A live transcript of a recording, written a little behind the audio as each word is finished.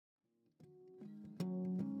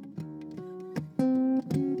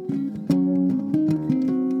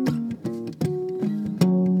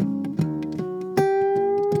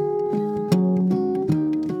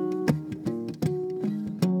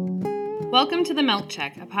Welcome to the Milk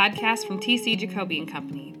Check, a podcast from TC Jacoby and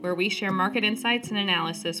Company, where we share market insights and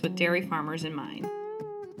analysis with dairy farmers in mind.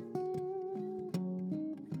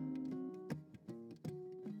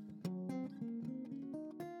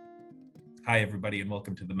 Hi, everybody, and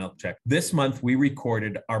welcome to the Milk Check. This month, we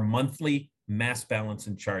recorded our monthly mass balance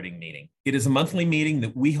and charting meeting. It is a monthly meeting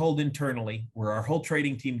that we hold internally, where our whole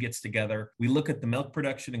trading team gets together. We look at the milk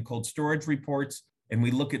production and cold storage reports, and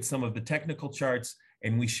we look at some of the technical charts,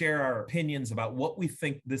 and we share our opinions about what we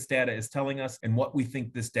think this data is telling us and what we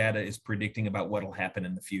think this data is predicting about what will happen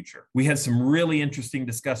in the future. We had some really interesting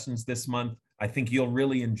discussions this month. I think you'll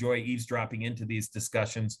really enjoy eavesdropping into these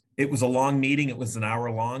discussions. It was a long meeting. It was an hour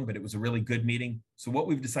long, but it was a really good meeting. So what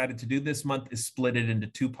we've decided to do this month is split it into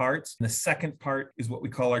two parts. And the second part is what we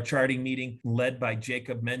call our charting meeting, led by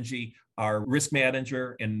Jacob Menge, our risk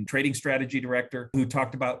manager and trading strategy director, who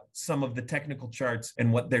talked about some of the technical charts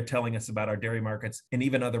and what they're telling us about our dairy markets and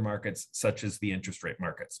even other markets, such as the interest rate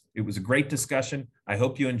markets. It was a great discussion. I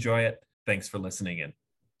hope you enjoy it. Thanks for listening in.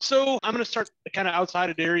 So I'm going to start kind of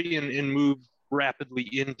outside of dairy and move rapidly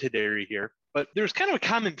into dairy here. But there's kind of a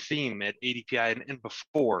common theme at ADPI and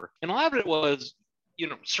before. And a lot of it was,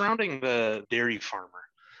 surrounding the dairy farmer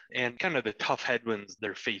and kind of the tough headwinds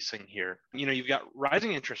they're facing here. You've got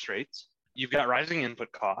rising interest rates, you've got rising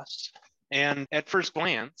input costs. And at first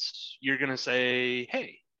glance, you're going to say,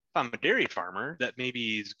 hey, if I'm a dairy farmer that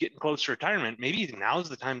maybe is getting close to retirement, maybe now's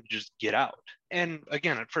the time to just get out. And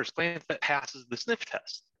again, at first glance, that passes the sniff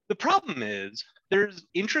test. The problem is there's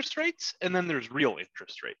interest rates and then there's real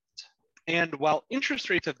interest rates. And while interest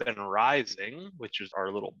rates have been rising, which is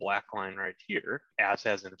our little black line right here, as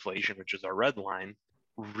has inflation, which is our red line,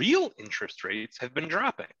 real interest rates have been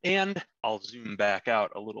dropping. And I'll zoom back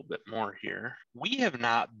out a little bit more here. We have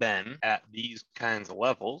not been at these kinds of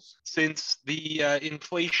levels since the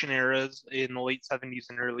inflation eras in the late 70s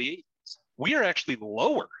and early 80s. We are actually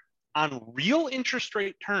lower on real interest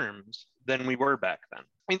rate terms than we were back then.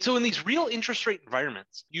 And so in these real interest rate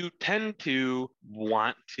environments, you tend to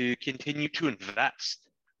want to continue to invest.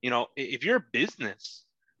 If you're a business,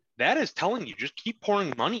 that is telling you just keep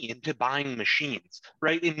pouring money into buying machines,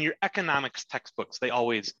 right? In your economics textbooks, they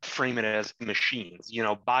always frame it as machines,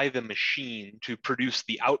 buy the machine to produce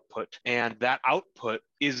the output. And that output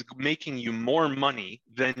is making you more money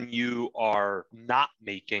than you are not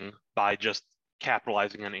making by just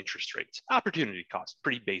capitalizing on interest rates. Opportunity cost,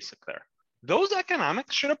 pretty basic there. Those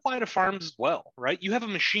economics should apply to farms as well, right? You have a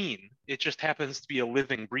machine. It just happens to be a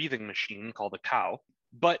living, breathing machine called a cow.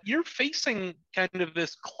 But you're facing kind of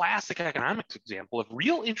this classic economics example of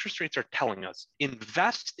real interest rates are telling us,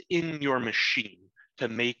 invest in your machine to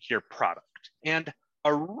make your product. And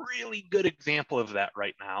a really good example of that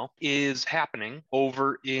right now is happening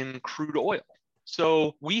over in crude oil.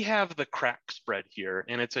 So we have the crack spread here,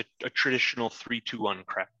 and it's a traditional 3-2-1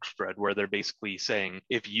 crack spread where they're basically saying,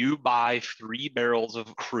 if you buy 3 barrels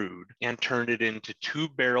of crude and turn it into 2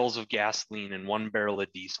 barrels of gasoline and 1 barrel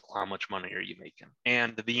of diesel, how much money are you making?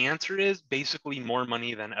 And the answer is basically more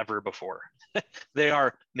money than ever before. They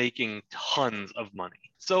are making tons of money.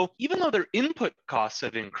 So even though their input costs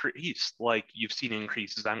have increased, like you've seen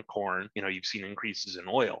increases on corn, you've seen increases in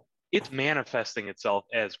oil, it's manifesting itself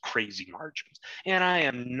as crazy margins. And I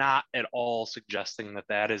am not at all suggesting that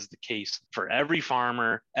that is the case for every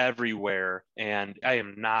farmer everywhere. And I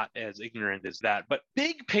am not as ignorant as that. But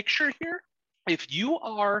big picture here, if you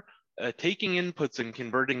are taking inputs and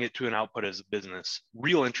converting it to an output as a business,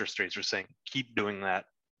 real interest rates are saying, keep doing that,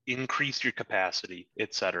 increase your capacity,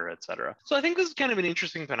 et cetera, et cetera. So I think this is kind of an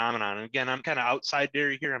interesting phenomenon. And again, I'm kind of outside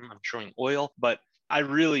dairy here. I'm showing oil, but I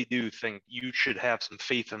really do think you should have some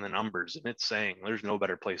faith in the numbers, and it's saying there's no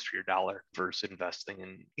better place for your dollar versus investing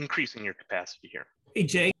and increasing your capacity here. Hey,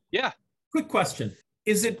 Jay. Yeah. Quick question.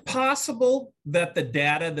 Is it possible that the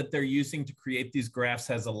data that they're using to create these graphs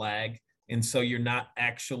has a lag, and so you're not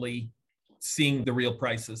actually seeing the real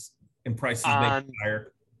prices and prices making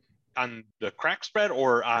higher? On the crack spread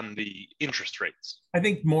or on the interest rates? I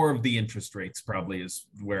think more of the interest rates probably is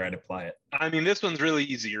where I'd apply it. I mean, this one's really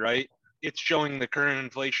easy, right? It's showing the current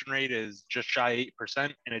inflation rate is just shy 8%,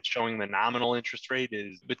 and it's showing the nominal interest rate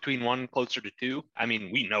is between 1 closer to 2. I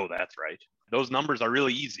mean, we know that's right. Those numbers are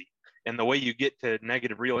really easy. And the way you get to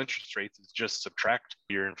negative real interest rates is just subtract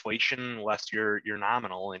your inflation less your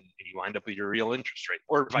nominal, and you wind up with your real interest rate,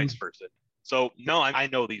 or vice versa. So no, I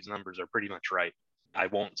know these numbers are pretty much right. I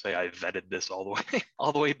won't say I vetted this all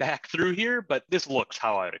the way back through here, but this looks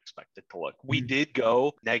how I'd expect it to look. We did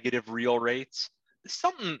go negative real rates.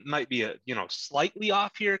 Something might be slightly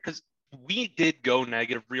off here because we did go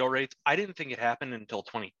negative real rates. I didn't think it happened until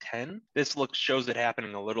 2010. This shows it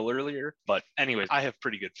happening a little earlier. But anyways, I have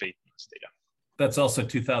pretty good faith in this data. That's also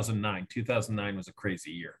 2009. 2009 was a crazy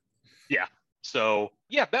year. Yeah. So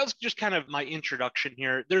yeah, that was just kind of my introduction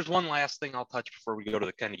here. There's one last thing I'll touch before we go to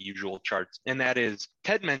the kind of usual charts, and that is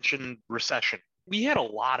Ted mentioned recession. We had a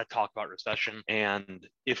lot of talk about recession, and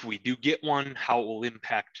if we do get one, how it will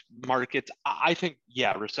impact markets. I think,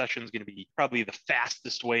 yeah, recession is going to be probably the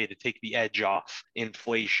fastest way to take the edge off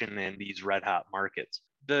inflation and these red hot markets.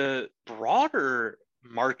 The broader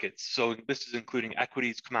markets, so this is including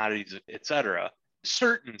equities, commodities, et cetera,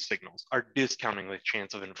 certain signals are discounting the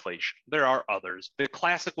chance of inflation. There are others. The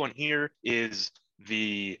classic one here is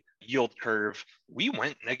the yield curve. We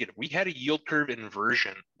went negative. We had a yield curve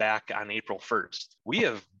inversion back on April 1st. We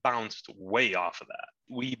have bounced way off of that.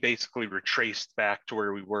 We basically retraced back to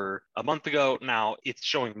where we were a month ago. Now it's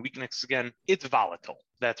showing weakness again. It's volatile.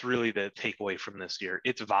 That's really the takeaway from this year.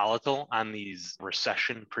 It's volatile on these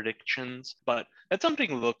recession predictions, but that's something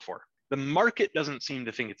to look for. The market doesn't seem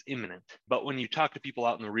to think it's imminent, but when you talk to people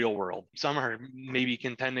out in the real world, some are maybe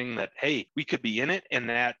contending that, hey, we could be in it, and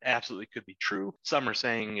that absolutely could be true. Some are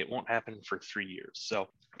saying it won't happen for 3 years. So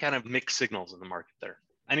kind of mixed signals in the market there.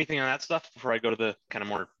 Anything on that stuff before I go to the kind of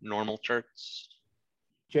more normal charts?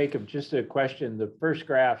 Jacob, just a question. The first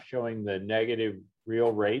graph showing the negative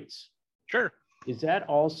real rates. Sure. Is that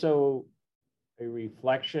also a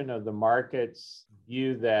reflection of the market's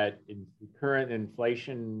view that the current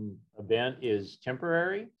inflation event is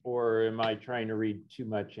temporary, or am I trying to read too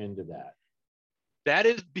much into that? That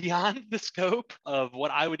is beyond the scope of what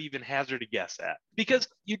I would even hazard a guess at. Because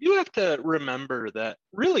you do have to remember that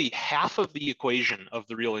really half of the equation of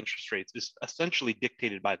the real interest rates is essentially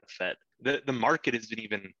dictated by the Fed. The market isn't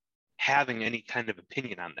even having any kind of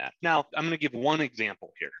opinion on that. Now, I'm going to give one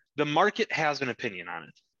example here. The market has an opinion on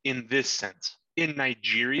it in this sense. In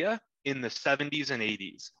Nigeria, in the 70s and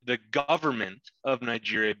 80s, the government of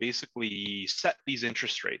Nigeria basically set these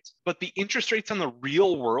interest rates. But the interest rates on the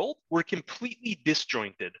real world were completely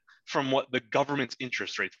disjointed from what the government's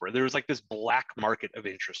interest rates were. There was like this black market of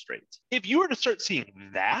interest rates. If you were to start seeing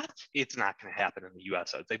that, it's not going to happen in the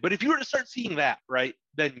US, I'd say. But if you were to start seeing that, right,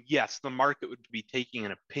 then yes, the market would be taking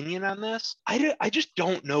an opinion on this. I just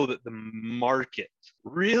don't know that the market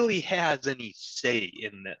really has any say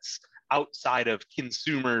in this, outside of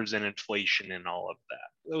consumers and inflation and all of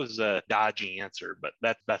that. It was a dodgy answer, but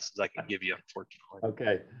that's best as I can give you, unfortunately.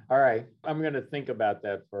 Okay. All right. I'm going to think about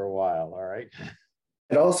that for a while. All right.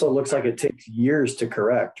 It also looks like it takes years to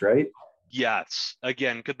correct, right? Yes.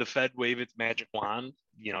 Again, could the Fed wave its magic wand,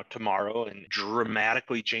 tomorrow and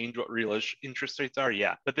dramatically change what real interest rates are?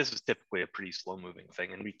 Yeah. But this is typically a pretty slow moving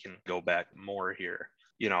thing. And we can go back more here.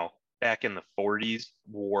 Back in the 40s,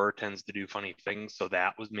 war tends to do funny things. So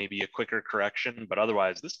that was maybe a quicker correction. But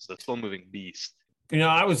otherwise, this is a slow moving beast.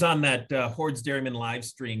 I was on that Hordes Dairyman live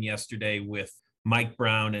stream yesterday with Mike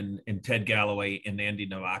Brown and Ted Galloway and Andy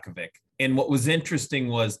Novakovic. And what was interesting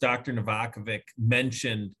was Dr. Novakovic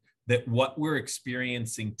mentioned that what we're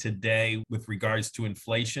experiencing today with regards to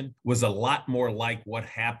inflation was a lot more like what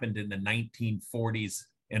happened in the 1940s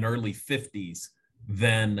and early 50s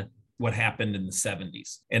than what happened in the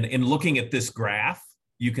 70s. And in looking at this graph,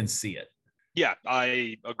 you can see it. Yeah,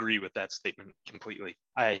 I agree with that statement completely.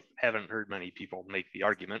 I haven't heard many people make the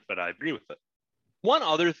argument, but I agree with it. One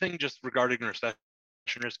other thing just regarding recession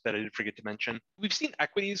risk that I did forget to mention, we've seen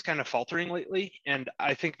equities kind of faltering lately. And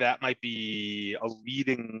I think that might be a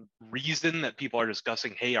leading reason that people are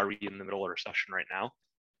discussing, hey, are we in the middle of a recession right now?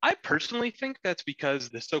 I personally think that's because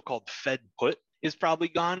the so-called Fed put is probably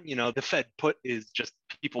gone. The Fed put is just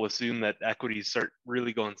people assume that equities start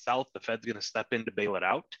really going south. The Fed's going to step in to bail it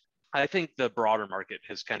out. I think the broader market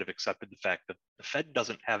has kind of accepted the fact that the Fed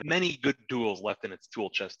doesn't have many good tools left in its tool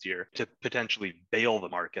chest here to potentially bail the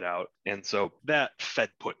market out. And so that Fed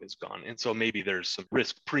put is gone. And so maybe there's some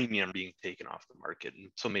risk premium being taken off the market. And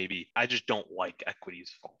so maybe I just don't like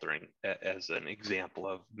equities faltering as an example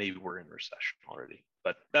of maybe we're in recession already.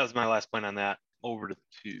 But that was my last point on that. Over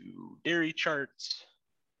to dairy charts.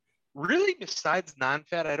 Really, besides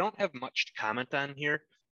non-fat, I don't have much to comment on here.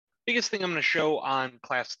 Biggest thing I'm going to show on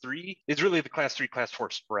class 3 is really the class 3, class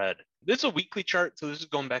 4 spread. This is a weekly chart, so this is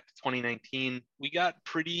going back to 2019. We got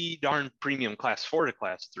pretty darn premium class 4 to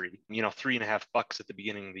class 3, $3.50 at the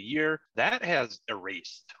beginning of the year. That has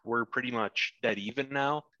erased. We're pretty much dead even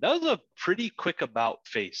now. That was a pretty quick about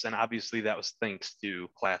face, and obviously that was thanks to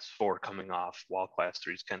class 4 coming off while class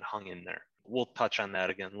 3's kind of hung in there. We'll touch on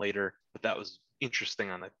that again later, but that was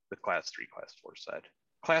interesting on the class 3, class 4 side.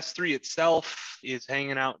 Class 3 itself is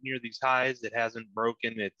hanging out near these highs. It hasn't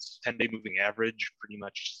broken its 10-day moving average pretty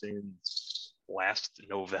much since last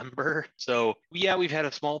November. So yeah, we've had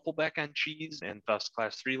a small pullback on cheese and thus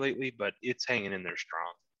class 3 lately, but it's hanging in there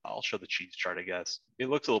strong. I'll show the cheese chart, I guess. It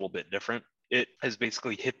looks a little bit different. It has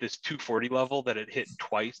basically hit this 240 level that it hit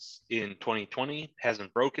twice in 2020,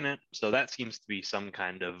 hasn't broken it. So that seems to be some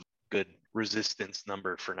kind of good resistance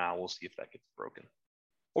number for now. We'll see if that gets broken.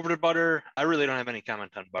 Over to butter, I really don't have any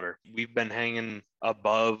comment on butter. We've been hanging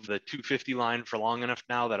above the 250 line for long enough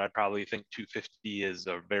now that I probably think 250 is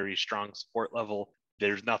a very strong support level.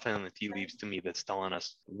 There's nothing in the tea leaves to me that's telling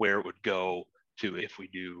us where it would go to if we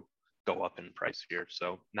do go up in price here.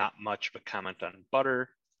 So not much of a comment on butter.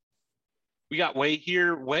 We got whey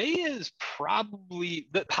here. Whey is probably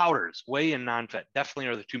the powders. Whey and non-fat definitely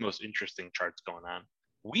are the two most interesting charts going on.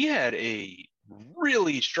 We had a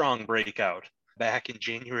really strong breakout back in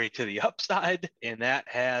January to the upside, and that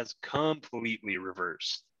has completely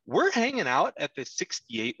reversed. We're hanging out at the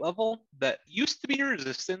 68 level that used to be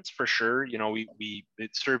resistance for sure. You know, it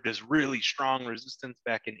served as really strong resistance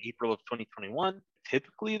back in April of 2021.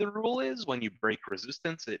 Typically, the rule is when you break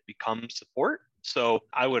resistance, it becomes support. So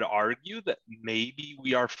I would argue that maybe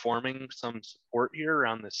we are forming some support here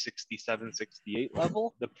around the 67, 68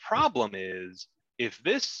 level. The problem is, if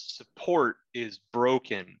this support is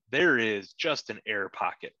broken, there is just an air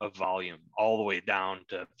pocket of volume all the way down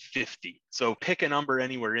to 50. So pick a number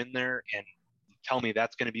anywhere in there and tell me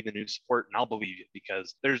that's going to be the new support, and I'll believe you,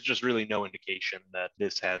 because there's just really no indication that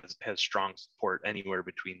this has strong support anywhere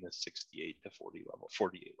between the 68 to 48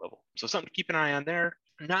 level. So something to keep an eye on there.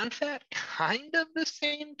 Non-fat, kind of the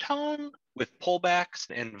same tone with pullbacks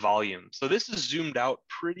and volume. So this is zoomed out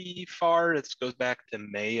pretty far. This goes back to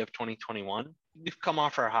May of 2021. We've come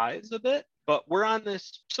off our highs a bit, but we're on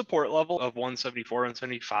this support level of 174,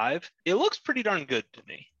 175. It looks pretty darn good to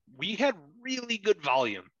me. We had really good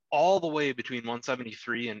volume all the way between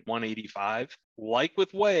 173 and 185. Like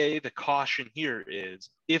with whey, the caution here is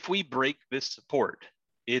if we break this support,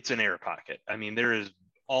 it's an air pocket. I mean, there is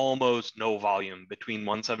almost no volume between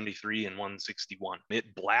 173 and 161.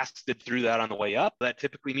 It blasted through that on the way up. That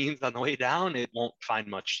typically means on the way down, it won't find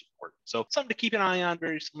much support. So something to keep an eye on,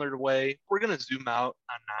 very similar to whey. We're going to zoom out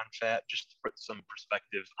on non-fat just to put some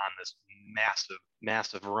perspective on this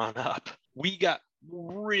massive run up. We got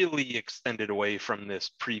really extended away from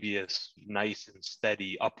this previous nice and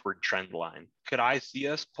steady upward trend line. Could I see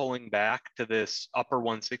us pulling back to this upper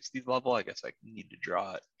 160s level? I guess I need to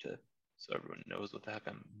draw it so everyone knows what the heck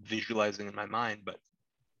I'm visualizing in my mind. But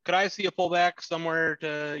could I see a pullback somewhere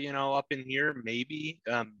to, up in here? Maybe.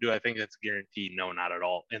 Do I think that's guaranteed? No, not at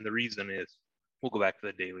all. And the reason is, we'll go back to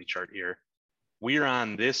the daily chart here. We're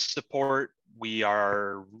on this support. We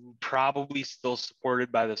are probably still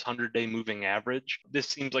supported by this 100-day moving average. This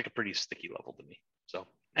seems like a pretty sticky level to me. So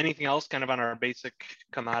anything else kind of on our basic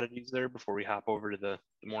commodities there before we hop over to the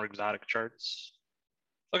more exotic charts?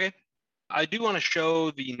 Okay. I do want to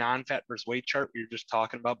show the non-fat versus weight chart. We were just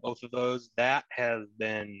talking about both of those. That has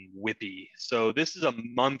been whippy. So this is a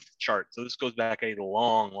month chart. So this goes back a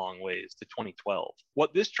long, long ways to 2012.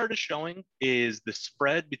 What this chart is showing is the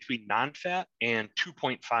spread between non-fat and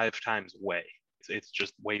 2.5 times whey. It's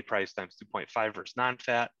just whey price times 2.5 versus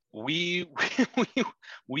non-fat. We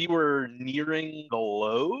were nearing the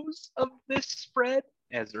lows of this spread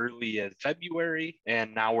as early as February,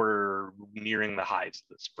 and now we're nearing the highs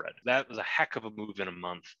of the spread. That was a heck of a move in a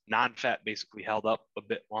month. Non-fat basically held up a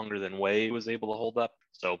bit longer than whey was able to hold up,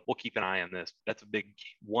 so we'll keep an eye on this. That's a big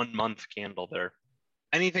 1 month candle there.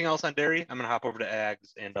 Anything else on dairy? I'm gonna hop over to ags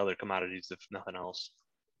and other commodities if nothing else.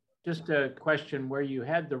 Just a question, where you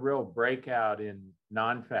had the real breakout in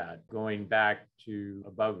non-fat going back to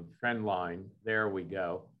above the trend line, there we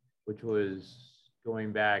go, which was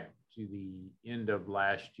going back to the end of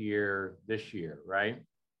last year, this year, right?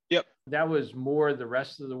 Yep. That was more the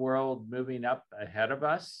rest of the world moving up ahead of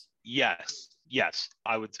us? Yes,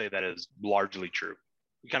 I would say that is largely true.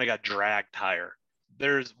 We kind of got dragged higher.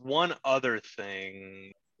 There's one other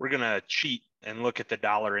thing. We're going to cheat and look at the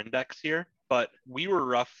dollar index here, but we were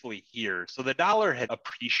roughly here. So the dollar had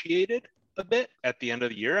appreciated a bit at the end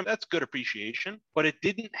of the year. That's good appreciation, but it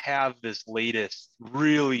didn't have this latest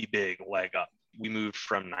really big leg up. We moved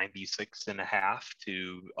from 96.5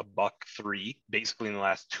 to $1.03 basically in the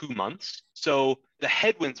last 2 months. So the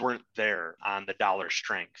headwinds weren't there on the dollar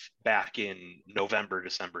strength back in November,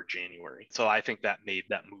 December, January. So I think that made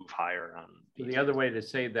that move higher on. So the other way to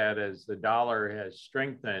say that is the dollar has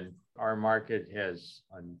strengthened. Our market has,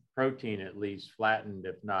 on protein at least, flattened,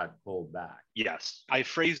 if not pulled back. Yes, I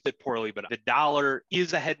phrased it poorly, but the dollar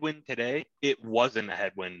is a headwind today. It wasn't a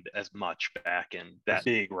headwind as much back in that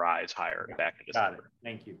big rise higher back in December. Got it.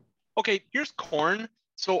 Thank you. Okay, here's corn.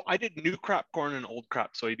 So I did new crop corn and old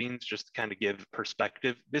crop soybeans just to kind of give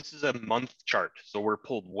perspective. This is a month chart, so we're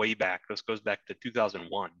pulled way back. This goes back to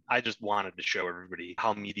 2001. I just wanted to show everybody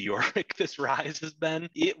how meteoric this rise has been.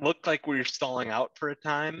 It looked like we were stalling out for a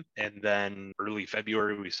time, and then early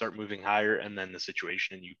February we start moving higher, and then the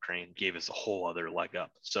situation in Ukraine gave us a whole other leg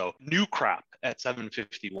up. So new crop at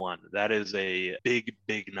 751. That is a big,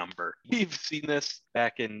 big number. We've seen this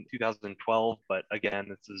back in 2012, but again,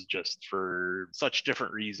 this is just for such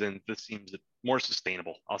different reasons. This seems more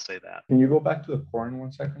sustainable. I'll say that. Can you go back to the corn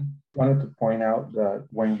 1 second? I wanted to point out that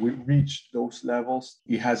when we reach those levels,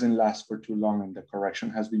 it hasn't lasted for too long and the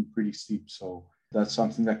correction has been pretty steep. So that's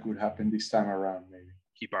something that could happen this time around, maybe.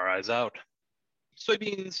 Keep our eyes out.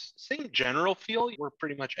 Soybeans, same general feel. We're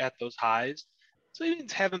pretty much at those highs.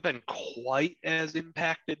 Soybeans haven't been quite as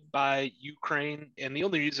impacted by Ukraine. And the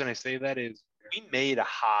only reason I say that is we made a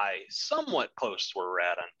high somewhat close to where we're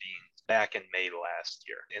at on beans back in May last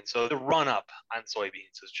year. And so the run up on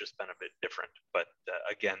soybeans has just been a bit different. But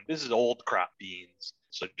again, this is old crop beans.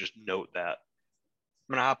 So just note that.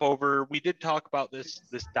 I'm going to hop over. We did talk about this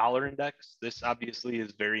dollar index. This obviously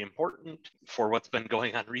is very important for what's been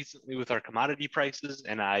going on recently with our commodity prices.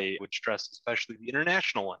 And I would stress especially the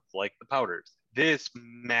international ones like the powders. This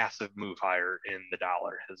massive move higher in the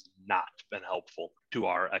dollar has not been helpful to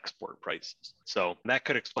our export prices. So that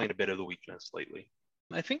could explain a bit of the weakness lately.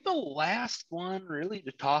 I think the last one really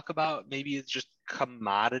to talk about maybe is just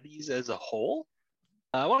commodities as a whole.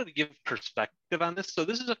 I wanted to give perspective on this. So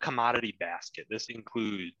this is a commodity basket. This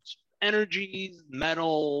includes energies,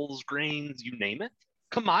 metals, grains, you name it.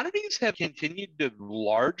 Commodities have continued to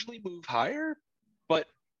largely move higher, but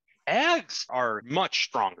ags are much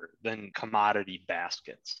stronger than commodity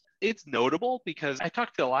baskets. It's notable because I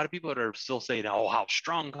talked to a lot of people that are still saying, oh, how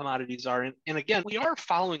strong commodities are. And again, we are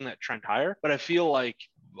following that trend higher, but I feel like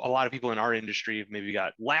a lot of people in our industry have maybe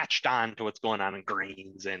got latched on to what's going on in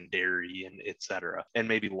grains and dairy and et cetera, and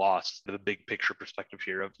maybe lost the big picture perspective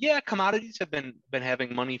here of, yeah, commodities have been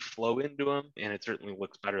having money flow into them, and it certainly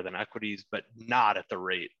looks better than equities, but not at the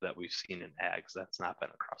rate that we've seen in ags. That's not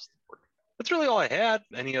been across the board. That's really all I had.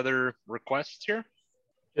 Any other requests here?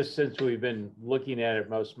 Just since we've been looking at it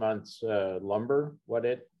most months, lumber, what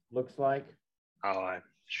it looks like. Oh, I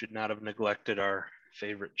should not have neglected our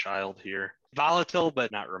favorite child here. Volatile, but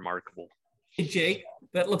not remarkable. Hey, Jake,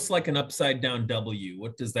 that looks like an upside down W.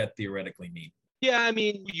 What does that theoretically mean? Yeah, I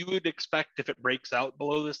mean, you would expect if it breaks out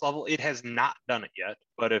below this level, it has not done it yet,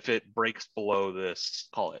 but if it breaks below this,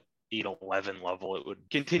 call it 811 level, it would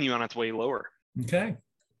continue on its way lower. Okay.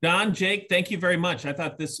 Don, Jake, thank you very much. I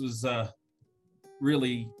thought this was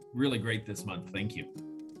really, really great this month. Thank you.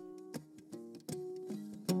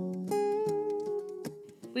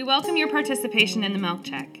 We welcome your participation in the Milk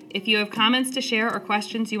Check. If you have comments to share or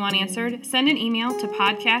questions you want answered, send an email to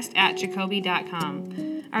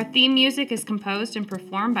podcast@jacoby.com. Our theme music is composed and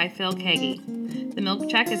performed by Phil Kagi. The Milk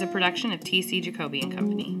Check is a production of TC Jacoby and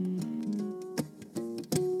Company.